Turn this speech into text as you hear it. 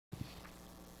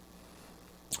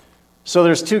So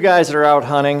there's two guys that are out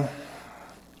hunting,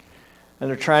 and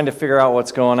they're trying to figure out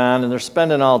what's going on, and they're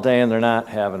spending all day, and they're not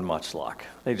having much luck.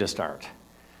 They just aren't.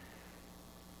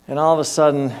 And all of a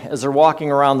sudden, as they're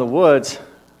walking around the woods,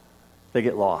 they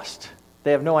get lost.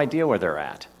 They have no idea where they're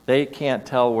at. They can't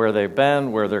tell where they've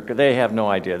been, they have no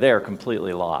idea. They are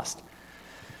completely lost.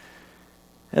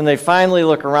 And they finally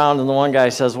look around, and the one guy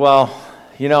says, well,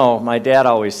 you know, my dad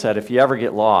always said, if you ever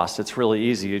get lost, it's really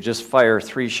easy. You just fire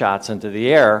 3 shots into the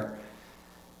air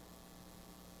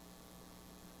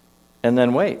and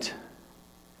then wait.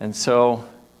 And so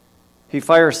he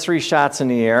fires 3 shots in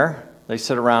the air. They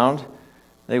sit around,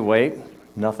 they wait,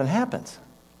 nothing happens.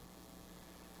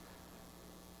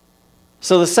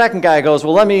 So the second guy goes,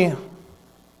 well, let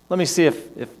me see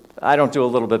if I don't do a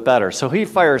little bit better. So he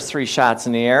fires 3 shots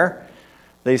in the air.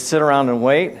 They sit around and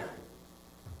wait.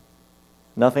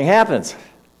 Nothing happens.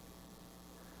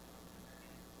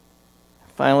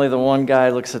 Finally, the one guy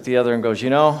looks at the other and goes, you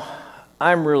know,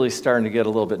 I'm really starting to get a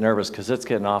little bit nervous because it's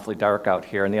getting awfully dark out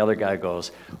here. And the other guy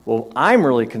goes, well, I'm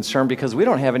really concerned because we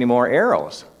don't have any more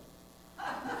arrows.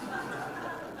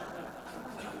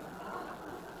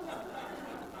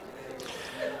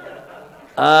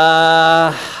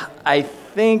 I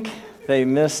think they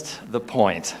missed the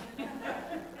point.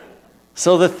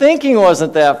 So the thinking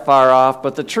wasn't that far off,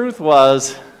 but the truth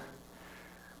was,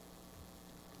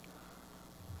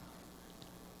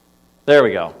 there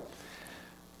we go.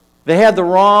 They had the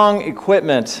wrong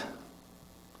equipment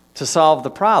to solve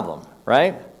the problem,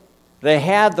 right? They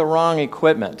had the wrong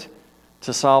equipment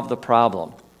to solve the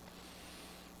problem.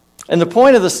 And the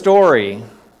point of the story,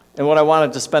 and what I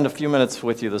wanted to spend a few minutes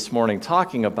with you this morning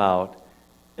talking about,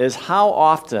 is how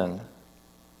often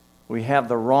we have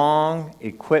the wrong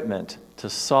equipment to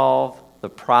solve the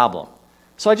problem.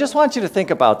 So I just want you to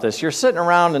think about this. You're sitting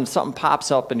around and something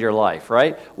pops up in your life,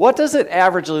 right? What does it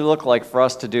averagely look like for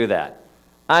us to do that?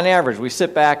 On average, we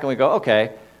sit back and we go,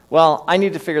 okay, well, I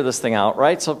need to figure this thing out,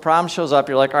 right? So the problem shows up,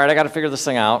 you're like, all right, I got to figure this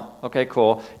thing out. Okay,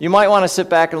 cool. You might want to sit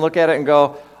back and look at it and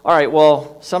go, all right,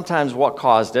 well, sometimes what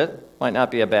caused it might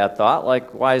not be a bad thought,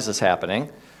 like, why is this happening?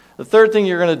 The third thing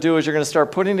you're going to do is you're going to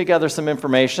start putting together some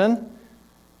information.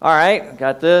 All right,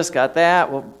 got this, got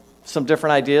that, well, some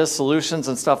different ideas, solutions,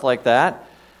 and stuff like that.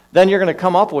 Then you're going to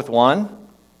come up with one.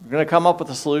 You're going to come up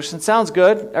with a solution. Sounds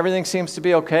good. Everything seems to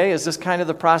be okay. Is this kind of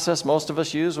the process most of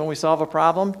us use when we solve a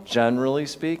problem? Generally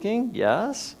speaking,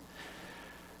 yes.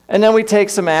 And then we take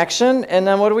some action, and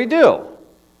then what do?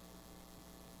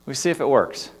 We see if it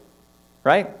works,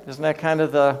 right? Isn't that kind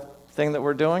of the thing that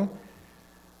we're doing?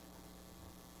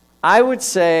 I would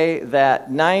say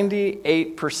that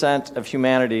 98% of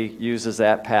humanity uses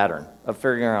that pattern of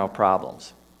figuring out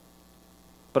problems.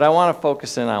 But I want to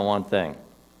focus in on one thing.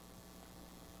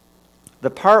 The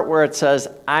part where it says,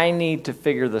 I need to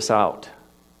figure this out.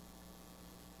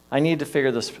 I need to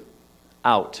figure this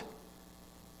out.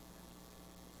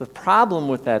 The problem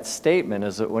with that statement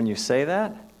is that when you say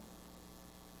that,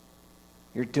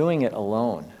 you're doing it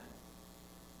alone.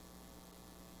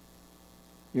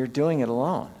 You're doing it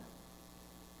alone.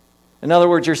 In other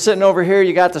words, you're sitting over here,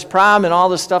 you got this problem, and all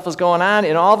this stuff is going on,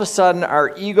 and all of a sudden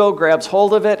our ego grabs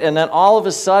hold of it, and then all of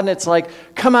a sudden it's like,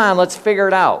 come on, let's figure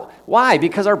it out. Why?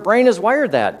 Because our brain is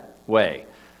wired that way.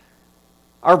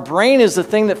 Our brain is the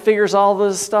thing that figures all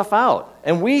this stuff out.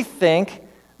 And we think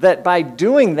that by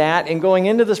doing that and going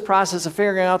into this process of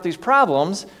figuring out these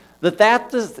problems,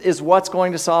 that is what's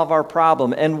going to solve our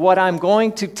problem. And what I'm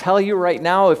going to tell you right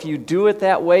now, if you do it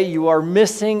that way, you are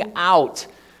missing out.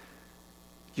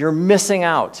 You're missing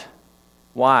out.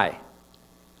 Why?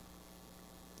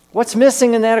 What's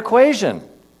missing in that equation?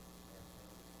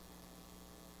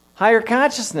 Higher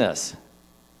consciousness.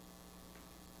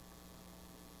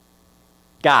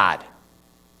 God.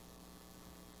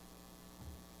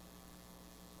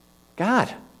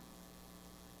 God.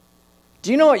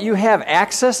 Do you know what you have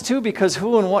access to because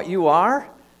who and what you are?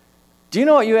 Do you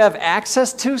know what you have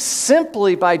access to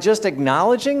simply by just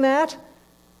acknowledging that?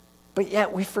 But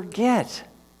yet we forget.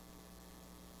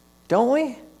 Don't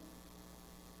we?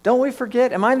 Don't we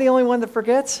forget? Am I the only one that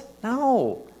forgets?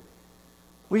 No.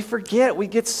 We forget. We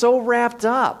get so wrapped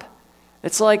up.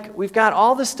 It's like we've got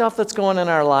all this stuff that's going on in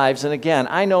our lives. And again,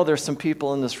 I know there's some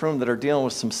people in this room that are dealing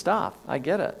with some stuff. I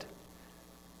get it.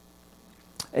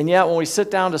 And yet when we sit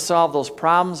down to solve those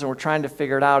problems and we're trying to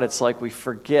figure it out, it's like we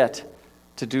forget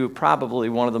to do probably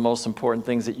one of the most important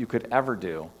things that you could ever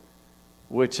do,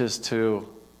 which is to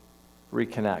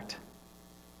reconnect,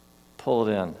 pull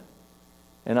it in,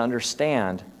 and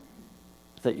understand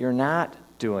that you're not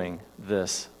doing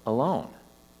this alone.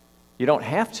 You don't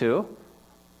have to.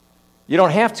 You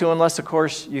don't have to unless, of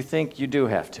course, you think you do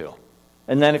have to.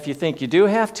 And then if you think you do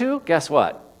have to, guess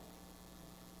what?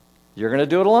 You're going to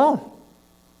do it alone.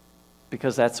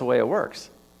 Because that's the way it works.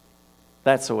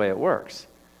 That's the way it works.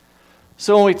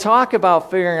 So when we talk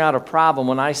about figuring out a problem,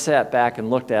 when I sat back and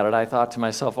looked at it, I thought to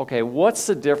myself, okay, what's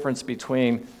the difference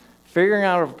between figuring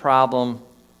out a problem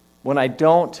when I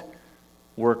don't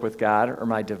work with God or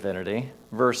my divinity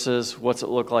versus what's it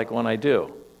look like when I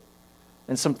do?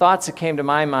 And some thoughts that came to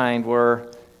my mind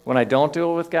were, when I don't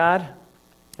do it with God,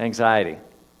 anxiety.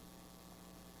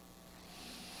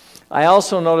 I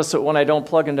also noticed that when I don't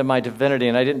plug into my divinity,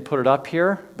 and I didn't put it up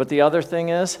here, but the other thing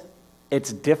is,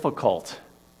 it's difficult.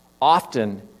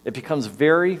 Often, it becomes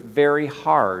very, very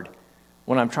hard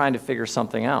when I'm trying to figure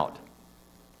something out.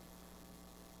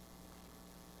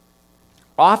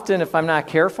 Often, if I'm not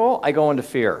careful, I go into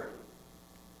fear.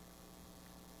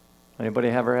 Anybody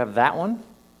ever have that one?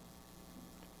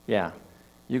 Yeah.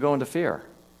 You go into fear.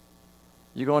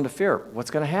 You go into fear.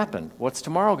 What's going to happen? What's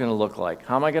tomorrow going to look like?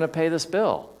 How am I going to pay this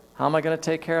bill? How am I going to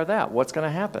take care of that? What's going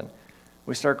to happen?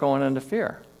 We start going into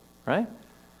fear, right?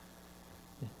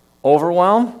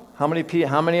 Overwhelm. How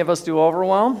many of us do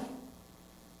overwhelm?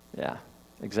 Yeah,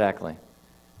 exactly.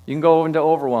 You can go into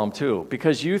overwhelm too,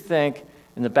 because you think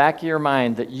in the back of your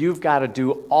mind that you've got to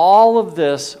do all of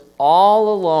this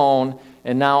all alone,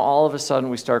 and now all of a sudden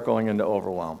we start going into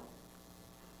overwhelm.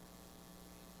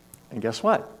 And guess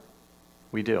what?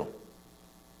 We do.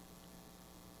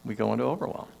 We go into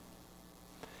overwhelm.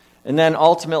 And then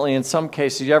ultimately, in some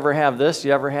cases, you ever have this?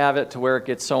 You ever have it to where it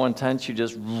gets so intense you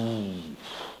just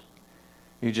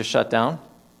shut down?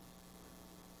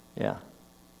 Yeah.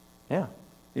 Yeah.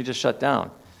 You just shut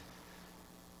down.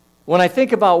 When I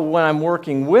think about when I'm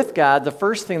working with God, the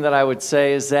first thing that I would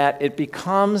say is that it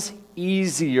becomes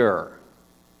easier.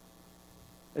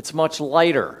 It's much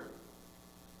lighter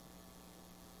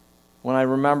when I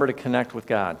remember to connect with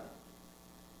God.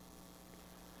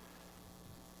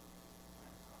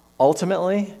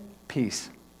 Ultimately, peace.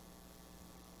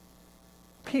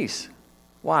 Peace.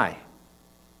 Why?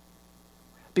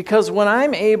 Because when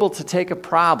I'm able to take a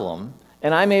problem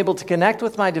and I'm able to connect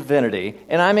with my divinity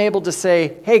and I'm able to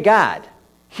say, hey, God,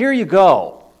 here you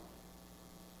go.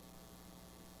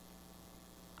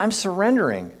 I'm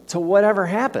surrendering to whatever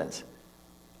happens.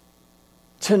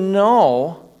 To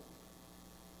know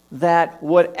that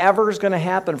whatever's going to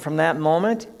happen from that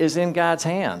moment is in God's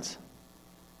hands.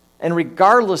 And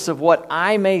regardless of what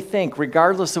I may think,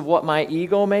 regardless of what my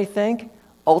ego may think,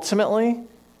 ultimately,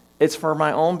 it's for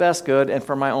my own best good and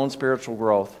for my own spiritual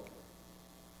growth.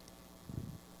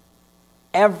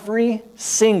 Every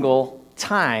single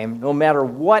time, no matter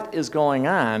what is going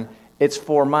on, it's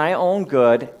for my own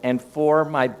good and for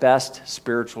my best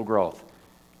spiritual growth.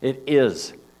 It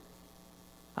is.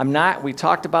 We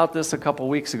talked about this a couple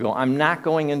weeks ago. I'm not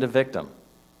going into victim.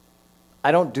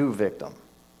 I don't do victim.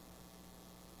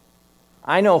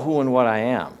 I know who and what I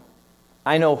am.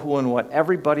 I know who and what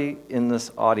everybody in this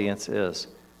audience is.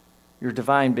 You're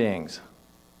divine beings.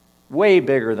 Way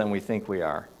bigger than we think we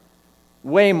are.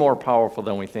 Way more powerful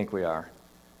than we think we are.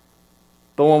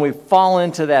 But when we fall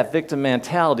into that victim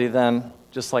mentality, then,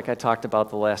 just like I talked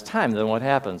about the last time, then what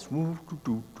happens? When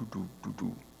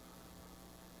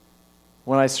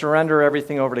I surrender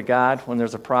everything over to God, when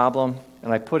there's a problem,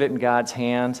 and I put it in God's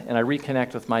hands, and I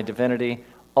reconnect with my divinity,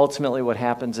 ultimately what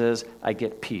happens is I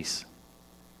get peace.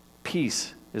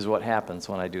 Peace is what happens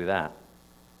when I do that.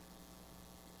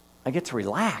 I get to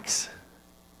relax.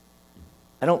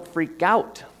 I don't freak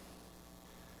out.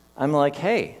 I'm like,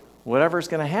 hey, whatever's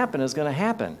going to happen is going to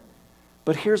happen.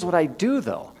 But here's what I do,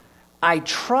 though. I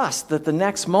trust that the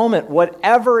next moment,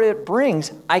 whatever it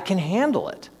brings, I can handle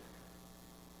it.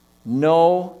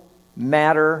 No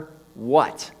matter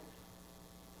what.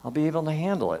 I'll be able to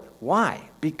handle it. Why?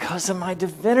 Because of my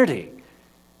divinity.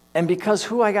 And because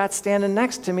who I got standing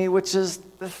next to me, which is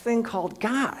the thing called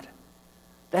God.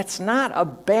 That's not a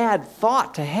bad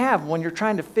thought to have when you're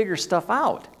trying to figure stuff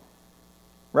out.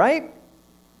 Right?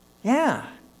 Yeah.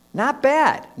 Not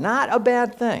bad. Not a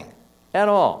bad thing at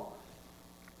all.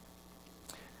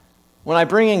 When I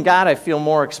bring in God, I feel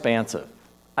more expansive.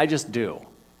 I just do.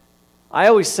 I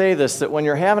always say this, that when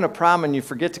you're having a problem and you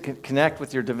forget to connect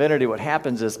with your divinity, what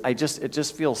happens is it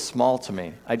just feels small to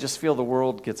me. I just feel the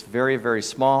world gets very, very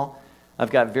small.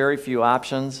 I've got very few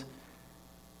options.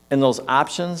 And those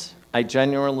options, I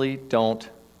genuinely don't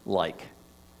like.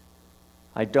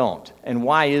 I don't. And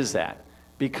why is that?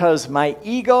 Because my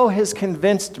ego has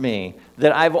convinced me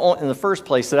that in the first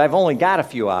place, that I've only got a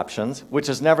few options, which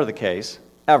is never the case,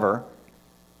 ever.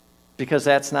 Because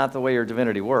that's not the way your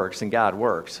divinity works and God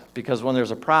works. Because when there's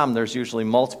a problem, there's usually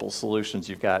multiple solutions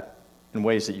you've got in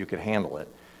ways that you could handle it.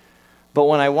 But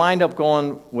when I wind up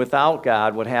going without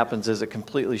God, what happens is it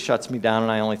completely shuts me down,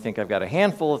 and I only think I've got a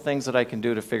handful of things that I can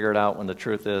do to figure it out, when the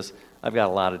truth is I've got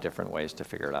a lot of different ways to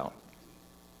figure it out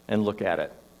and look at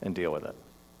it and deal with it.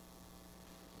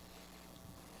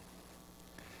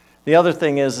 The other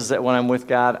thing is that when I'm with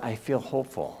God, I feel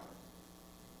hopeful.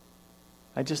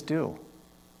 I just do.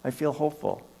 I feel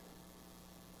hopeful.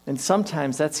 And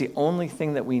sometimes that's the only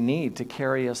thing that we need to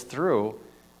carry us through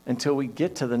until we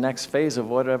get to the next phase of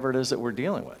whatever it is that we're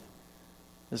dealing with.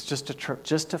 It's just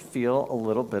to feel a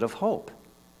little bit of hope.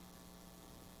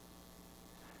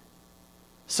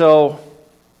 So,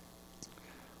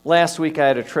 last week I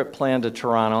had a trip planned to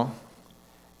Toronto,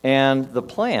 and the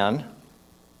plan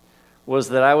was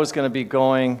that I was going to be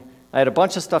going, I had a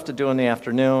bunch of stuff to do in the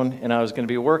afternoon, and I was going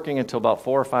to be working until about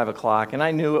 4 or 5 o'clock, and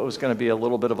I knew it was going to be a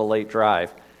little bit of a late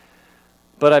drive.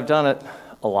 But I've done it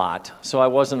a lot, so I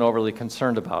wasn't overly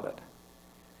concerned about it.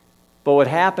 But what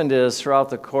happened is, throughout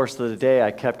the course of the day,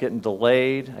 I kept getting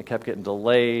delayed, and I kept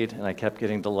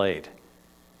getting delayed.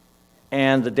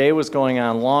 And the day was going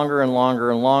on longer and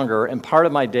longer and longer, and part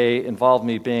of my day involved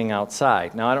me being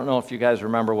outside. Now, I don't know if you guys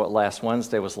remember what last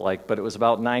Wednesday was like, but it was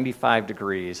about 95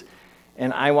 degrees,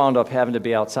 and I wound up having to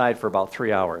be outside for about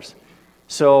 3 hours.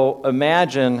 So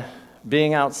imagine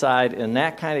being outside in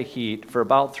that kind of heat for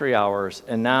about 3 hours,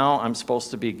 and now I'm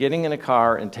supposed to be getting in a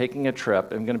car and taking a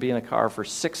trip. I'm going to be in a car for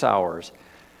 6 hours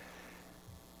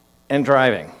and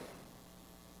driving.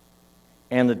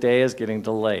 And the day is getting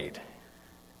delayed.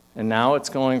 And now it's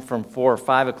going from 4 or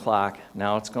 5 o'clock,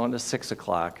 now it's going to 6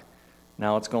 o'clock,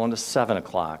 now it's going to 7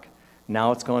 o'clock,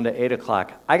 now it's going to 8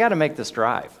 o'clock. I got to make this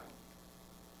drive.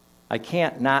 I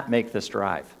can't not make this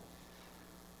drive.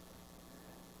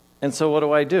 And so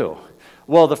what do?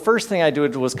 Well, the first thing I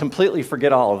did was completely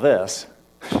forget all of this,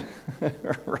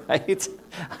 right?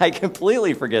 I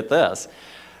completely forget this.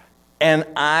 And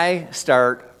I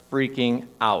start freaking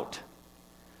out.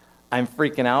 I'm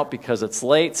freaking out because it's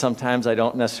late. Sometimes I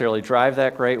don't necessarily drive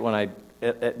that great when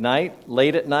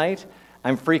late at night.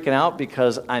 I'm freaking out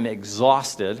because I'm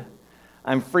exhausted.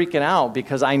 I'm freaking out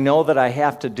because I know that I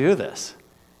have to do this.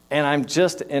 And I'm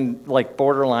just in like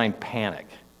borderline panic.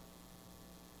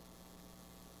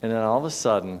 And then all of a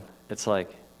sudden, it's like,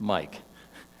 Mike.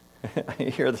 I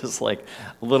hear this like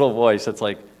little voice that's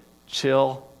like,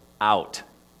 chill out.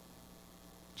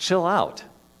 Chill out.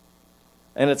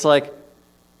 And it's like,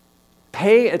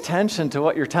 pay attention to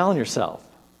what you're telling yourself.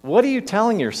 What are you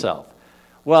telling yourself?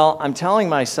 Well, I'm telling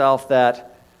myself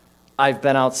that I've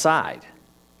been outside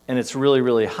and it's really,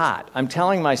 really hot. I'm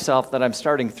telling myself that I'm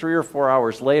starting 3 or 4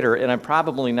 hours later, and I'm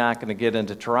probably not going to get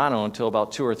into Toronto until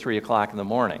about 2 or 3 o'clock in the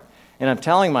morning. And I'm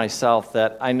telling myself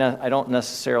that I don't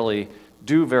necessarily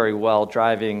do very well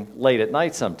driving late at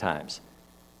night sometimes.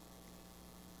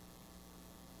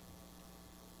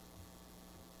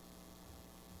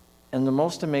 And the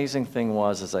most amazing thing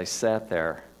was, as I sat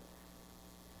there,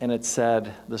 and it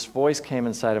said, this voice came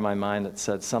inside of my mind that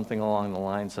said something along the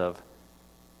lines of,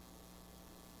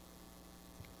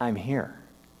 I'm here.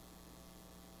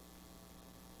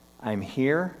 I'm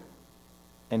here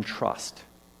and trust.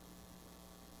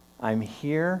 I'm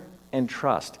here and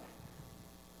trust.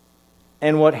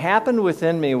 And what happened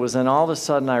within me was then all of a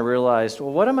sudden I realized,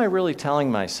 well, what am I really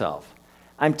telling myself?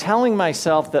 I'm telling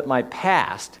myself that my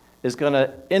past is going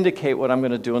to indicate what I'm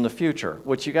going to do in the future,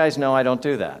 which you guys know I don't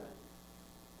do that.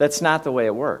 That's not the way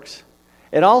it works.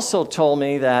 It also told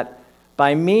me that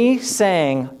by me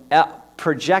saying,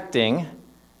 projecting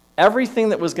everything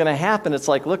that was going to happen, it's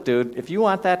like, look, dude, if you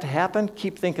want that to happen,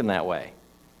 keep thinking that way.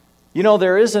 You know,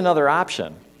 there is another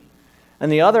option.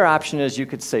 And the other option is you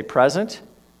could stay present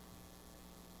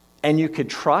and you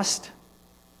could trust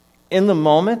in the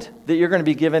moment that you're going to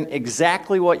be given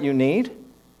exactly what you need.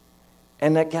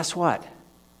 And that, guess what?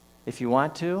 If you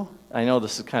want to, I know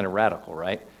this is kind of radical,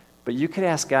 right? But you could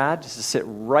ask God just to sit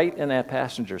right in that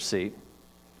passenger seat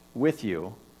with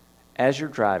you as you're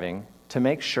driving to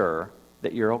make sure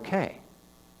that you're okay.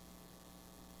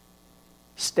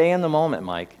 Stay in the moment,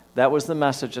 Mike. That was the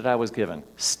message that I was given.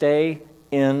 Stay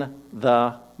in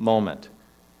the moment.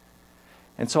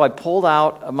 And so I pulled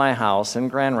out of my house in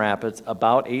Grand Rapids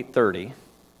about 8:30.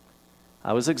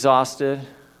 I was exhausted.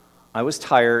 I was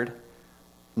tired.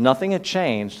 Nothing had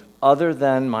changed other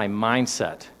than my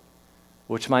mindset,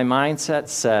 which my mindset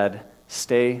said,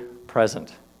 stay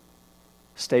present.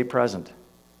 Stay present.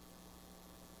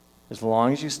 As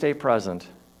long as you stay present,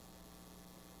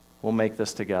 we'll make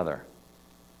this together.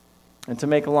 And to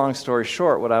make a long story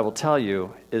short, what I will tell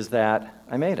you is that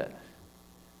I made it.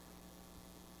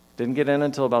 Didn't get in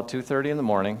until about 2:30 in the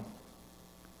morning.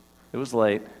 It was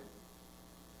late,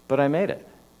 but I made it.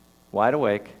 Wide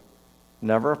awake,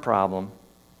 never a problem,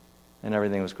 and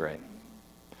everything was great.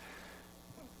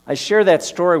 I share that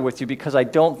story with you because I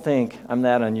don't think I'm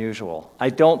that unusual. I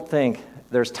don't think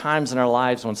there's times in our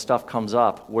lives when stuff comes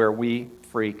up where we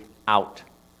freak out.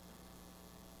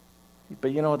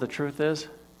 But you know what the truth is?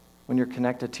 When you're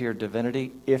connected to your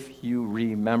divinity, if you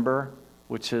remember,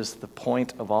 which is the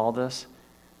point of all this,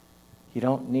 you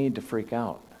don't need to freak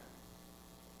out.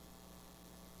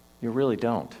 You really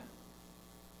don't.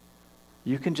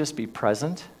 You can just be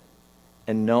present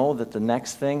and know that the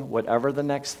next thing, whatever the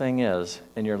next thing is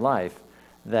in your life,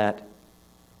 that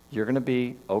you're going to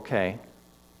be okay,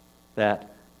 that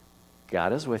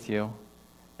God is with you,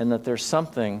 and that there's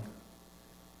something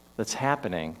that's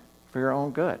happening for your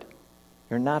own good.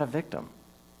 You're not a victim.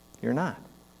 You're not.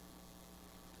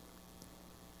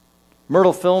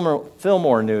 Myrtle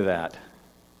Fillmore knew that.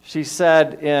 She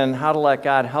said in How to Let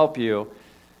God Help You,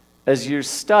 as you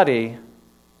study,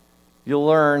 you'll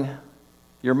learn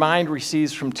your mind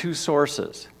receives from two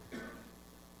sources.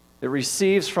 It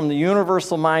receives from the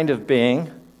universal mind of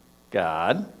being,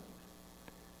 God,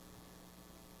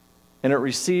 and it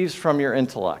receives from your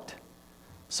intellect.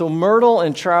 So Myrtle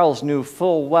and Charles knew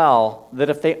full well that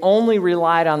if they only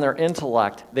relied on their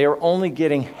intellect, they were only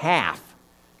getting half.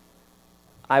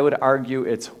 I would argue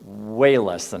it's way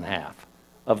less than half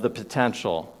of the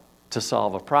potential to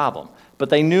solve a problem. But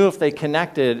they knew if they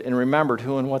connected and remembered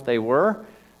who and what they were,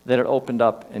 that it opened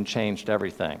up and changed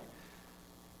everything.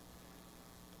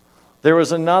 There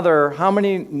was another, how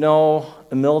many know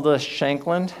Imelda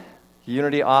Shankland?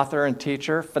 Unity author and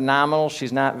teacher, phenomenal.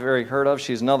 She's not very heard of.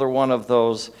 She's another one of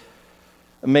those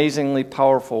amazingly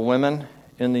powerful women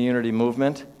in the Unity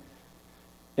movement.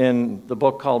 In the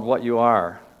book called What You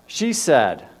Are, she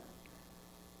said,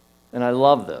 and I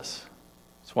love this,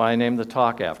 that's why I named the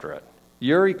talk after it,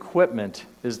 your equipment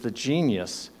is the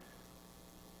genius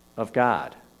of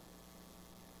God.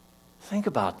 Think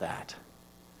about that.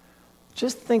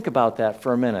 Just think about that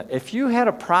for a minute. If you had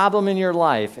a problem in your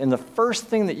life and the first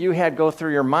thing that you had go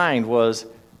through your mind was,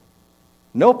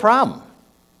 no problem.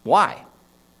 Why?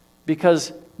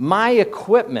 Because my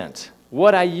equipment,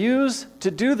 what I use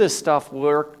to do this stuff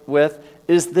with,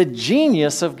 is the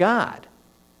genius of God.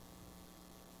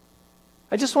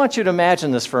 I just want you to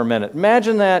imagine this for a minute.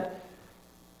 Imagine that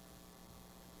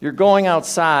you're going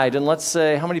outside, and let's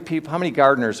say, how many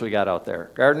gardeners we got out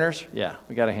there? Gardeners? Yeah,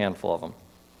 we got a handful of them.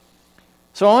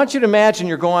 So I want you to imagine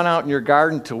you're going out in your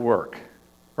garden to work,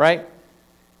 right?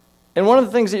 And one of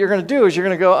the things that you're going to do is you're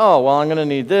going to go, oh, well, I'm going to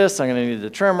need this, I'm going to need the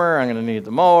trimmer, I'm going to need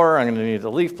the mower, I'm going to need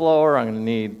the leaf blower, I'm going to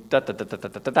need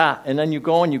da-da-da-da-da-da-da. And then you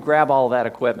go and you grab all of that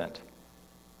equipment.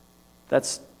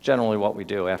 That's generally what we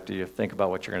do after you think about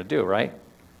what you're going to do, right?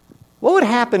 What would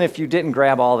happen if you didn't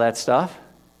grab all that stuff?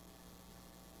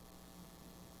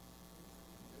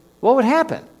 What would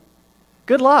happen?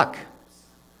 Good luck.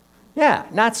 Yeah,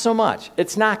 not so much.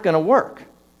 It's not going to work.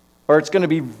 Or it's going to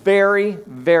be very,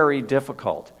 very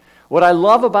difficult. What I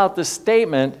love about this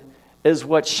statement is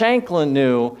what Shanklin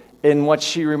knew and what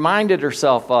she reminded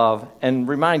herself of and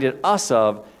reminded us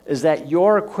of is that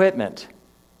your equipment,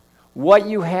 what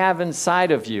you have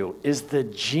inside of you, is the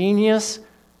genius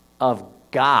of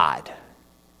God.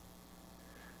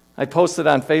 I posted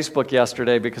on Facebook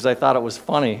yesterday because I thought it was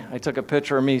funny. I took a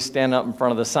picture of me standing up in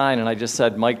front of the sign and I just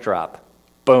said, mic drop.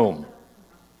 Boom.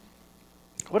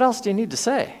 What else do you need to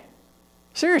say?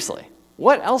 Seriously,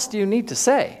 what else do you need to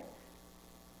say?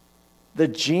 The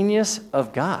genius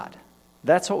of God.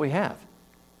 That's what we have.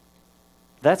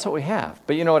 That's what we have.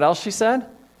 But you know what else she said?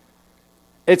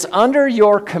 It's under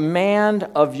your command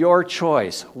of your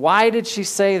choice. Why did she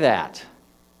say that?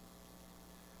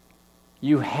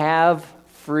 You have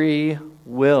free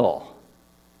will.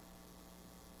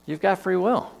 You've got free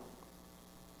will.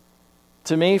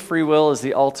 To me, free will is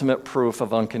the ultimate proof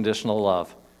of unconditional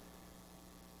love.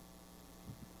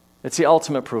 It's the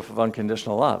ultimate proof of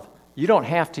unconditional love. You don't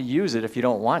have to use it if you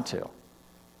don't want to.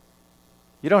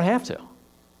 You don't have to.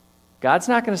 God's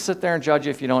not going to sit there and judge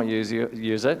you if you don't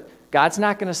use it. God's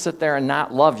not going to sit there and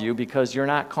not love you because you're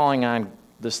not calling on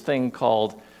this thing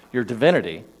called your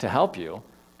divinity to help you.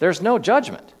 There's no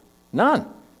judgment.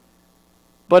 None.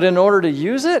 But in order to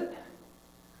use it,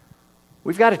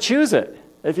 we've got to choose it.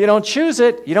 If you don't choose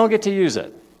it, you don't get to use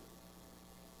it.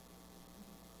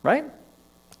 Right?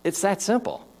 It's that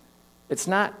simple. It's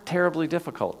not terribly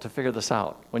difficult to figure this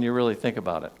out when you really think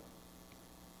about it.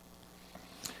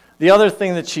 The other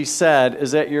thing that she said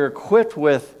is that you're equipped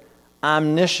with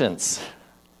omniscience.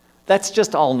 That's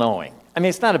just all-knowing. I mean,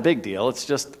 it's not a big deal. It's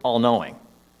just all-knowing.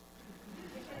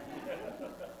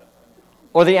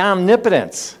 Or the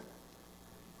omnipotence.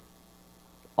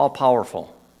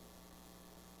 All-powerful.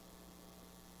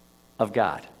 of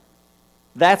God.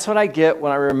 That's what I get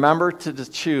when I remember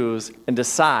to choose and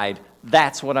decide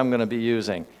that's what I'm going to be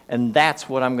using, and that's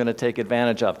what I'm going to take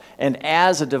advantage of. And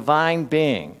as a divine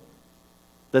being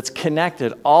that's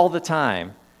connected all the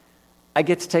time, I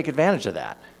get to take advantage of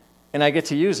that, and I get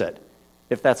to use it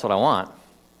if that's what I want.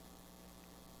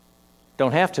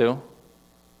 Don't have to.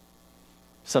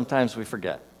 Sometimes we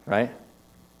forget, right?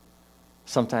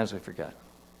 Sometimes we forget.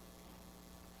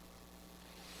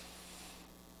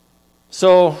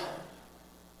 So,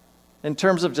 in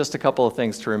terms of just a couple of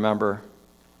things to remember,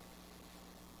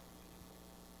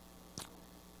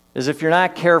 is if you're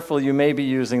not careful, you may be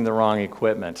using the wrong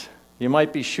equipment. You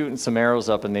might be shooting some arrows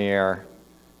up in the air.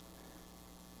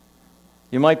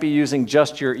 You might be using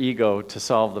just your ego to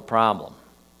solve the problem.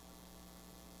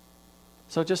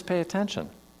 So just pay attention.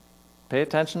 Pay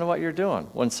attention to what you're doing.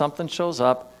 When something shows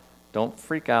up, don't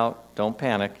freak out, don't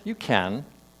panic. You can,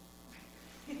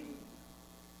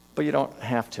 but you don't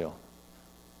have to.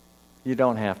 You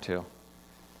don't have to.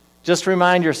 Just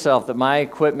remind yourself that my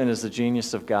equipment is the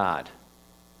genius of God.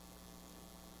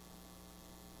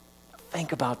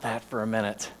 Think about that for a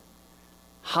minute.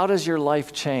 How does your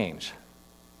life change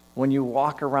when you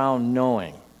walk around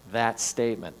knowing that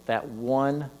statement, that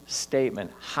one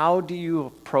statement? How do you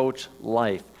approach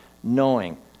life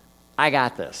knowing, I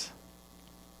got this?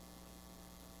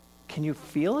 Can you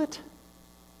feel it?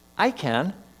 I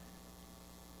can.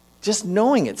 Just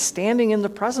knowing it, standing in the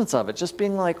presence of it, just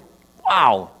being like,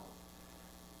 wow,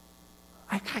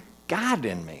 I got God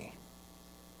in me.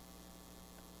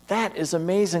 That is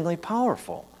amazingly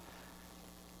powerful.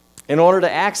 In order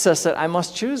to access it, I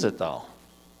must choose it, though.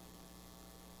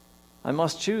 I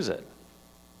must choose it.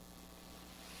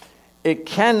 It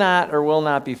cannot or will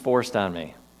not be forced on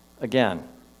me. Again,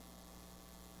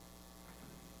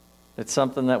 it's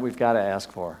something that we've got to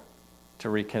ask for to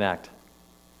reconnect.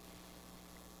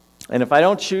 And if I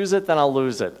don't choose it, then I'll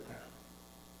lose it.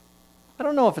 I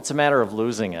don't know if it's a matter of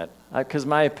losing it, because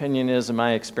my opinion is, and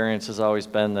my experience has always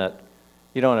been that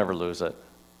you don't ever lose it.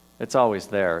 It's always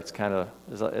there. It's kind of,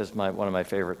 as one of my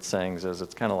favorite sayings is,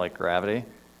 it's kind of like gravity.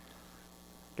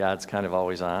 God's kind of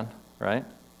always on, right?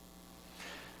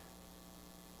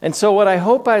 And so what I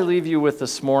hope I leave you with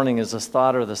this morning is this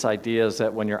thought or this idea is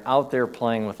that when you're out there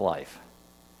playing with life,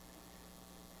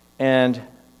 and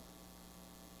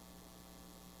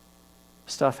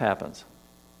stuff happens,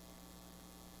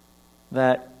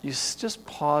 that you just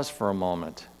pause for a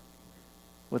moment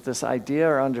with this idea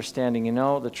or understanding,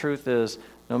 the truth is,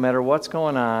 no matter what's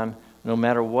going on, no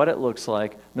matter what it looks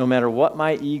like, no matter what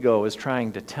my ego is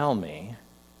trying to tell me,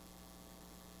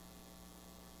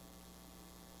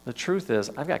 the truth is,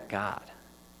 I've got God.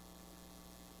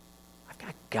 I've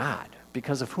got God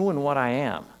because of who and what I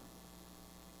am.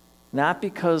 Not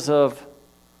because of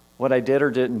what I did or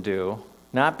didn't do,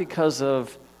 not because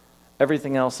of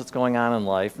everything else that's going on in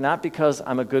life, not because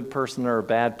I'm a good person or a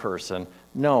bad person.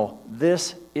 No,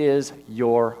 this is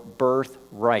your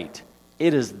birthright.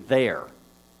 It is there.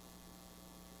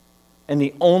 And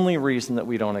the only reason that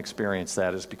we don't experience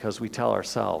that is because we tell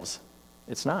ourselves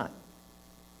it's not.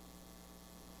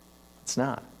 It's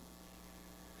not.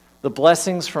 The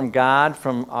blessings from God,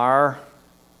 from our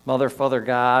Mother, Father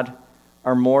God,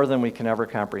 are more than we can ever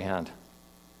comprehend.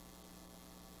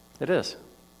 It is.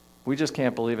 We just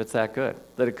can't believe it's that good,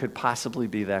 that it could possibly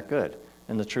be that good.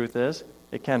 And the truth is,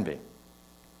 it can be.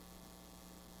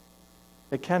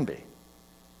 It can be.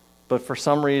 But for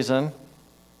some reason,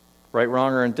 right,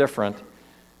 wrong, or indifferent,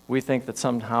 we think that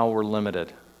somehow we're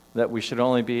limited, that we should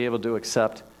only be able to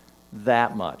accept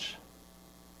that much.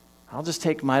 I'll just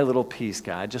take my little piece,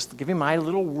 God. Just give me my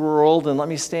little world and let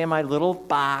me stay in my little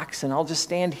box, and I'll just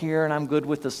stand here and I'm good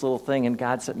with this little thing. And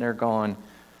God's sitting there going,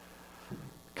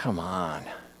 come on.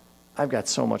 I've got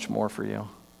so much more for you.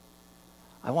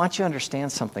 I want you to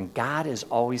understand something. God is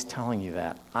always telling you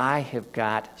that. I have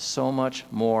got so much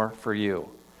more for you.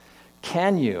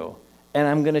 Can you, and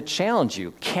I'm going to challenge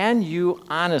you, can you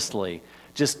honestly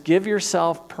just give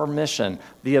yourself permission,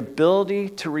 the ability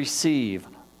to receive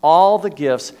all the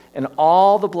gifts and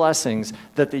all the blessings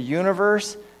that the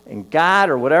universe and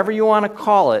God, or whatever you want to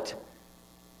call it,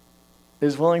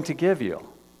 is willing to give you?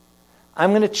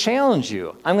 I'm going to challenge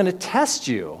you. I'm going to test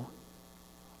you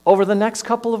over the next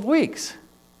couple of weeks.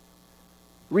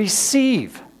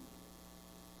 Receive.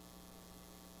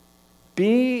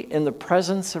 Be in the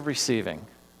presence of receiving.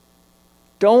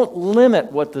 Don't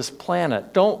limit what this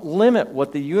planet, don't limit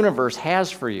what the universe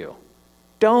has for you.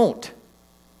 Don't.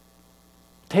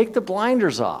 Take the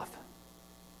blinders off.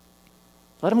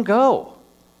 Let them go.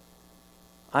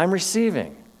 I'm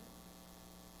receiving.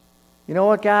 You know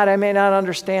what, God? I may not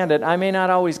understand it. I may not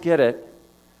always get it.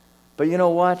 But you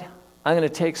know what? I'm going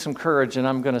to take some courage and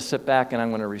I'm going to sit back and I'm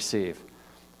going to receive.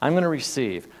 I'm going to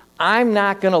receive. I'm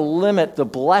not going to limit the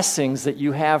blessings that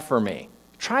you have for me.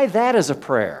 Try that as a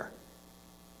prayer.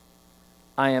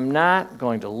 I am not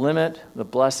going to limit the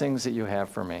blessings that you have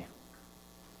for me.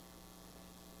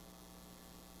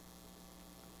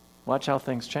 Watch how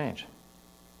things change.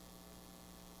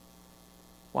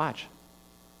 Watch.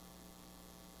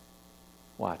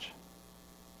 Watch.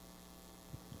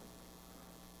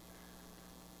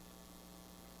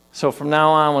 So from now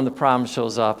on, when the problem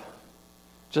shows up,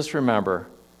 just remember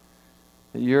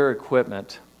that your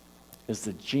equipment is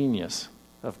the genius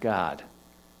of God,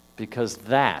 because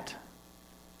that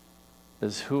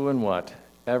is who and what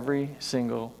every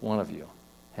single one of you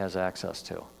has access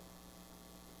to.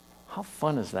 How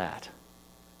fun is that?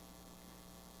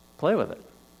 Play with it.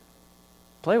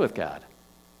 Play with God.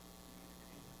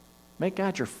 Make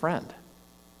God your friend.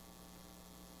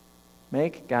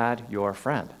 Make God your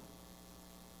friend.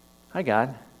 Hi,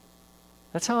 God.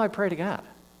 That's how I pray to God.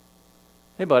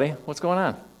 Hey, buddy, what's going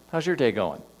on? How's your day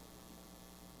going?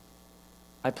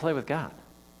 I play with God.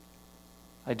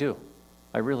 I do.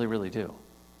 I really, really do.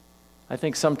 I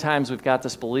think sometimes we've got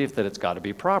this belief that it's got to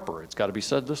be proper. It's got to be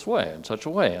said this way, in such a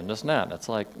way, and this and that. It's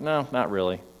like, no, not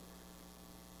really.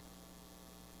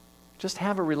 Just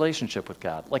have a relationship with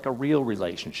God, like a real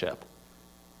relationship.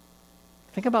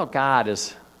 Think about God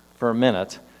as, for a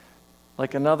minute,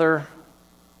 like another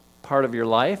part of your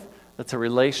life that's a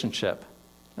relationship.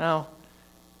 Now,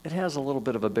 it has a little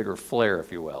bit of a bigger flair,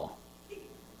 if you will.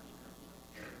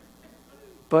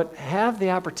 But have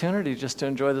the opportunity just to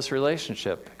enjoy this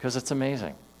relationship, because it's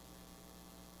amazing.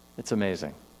 It's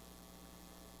amazing.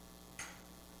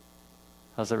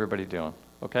 How's everybody doing?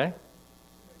 Okay?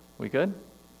 We good?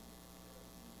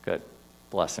 Good.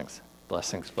 Blessings.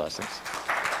 Blessings, blessings.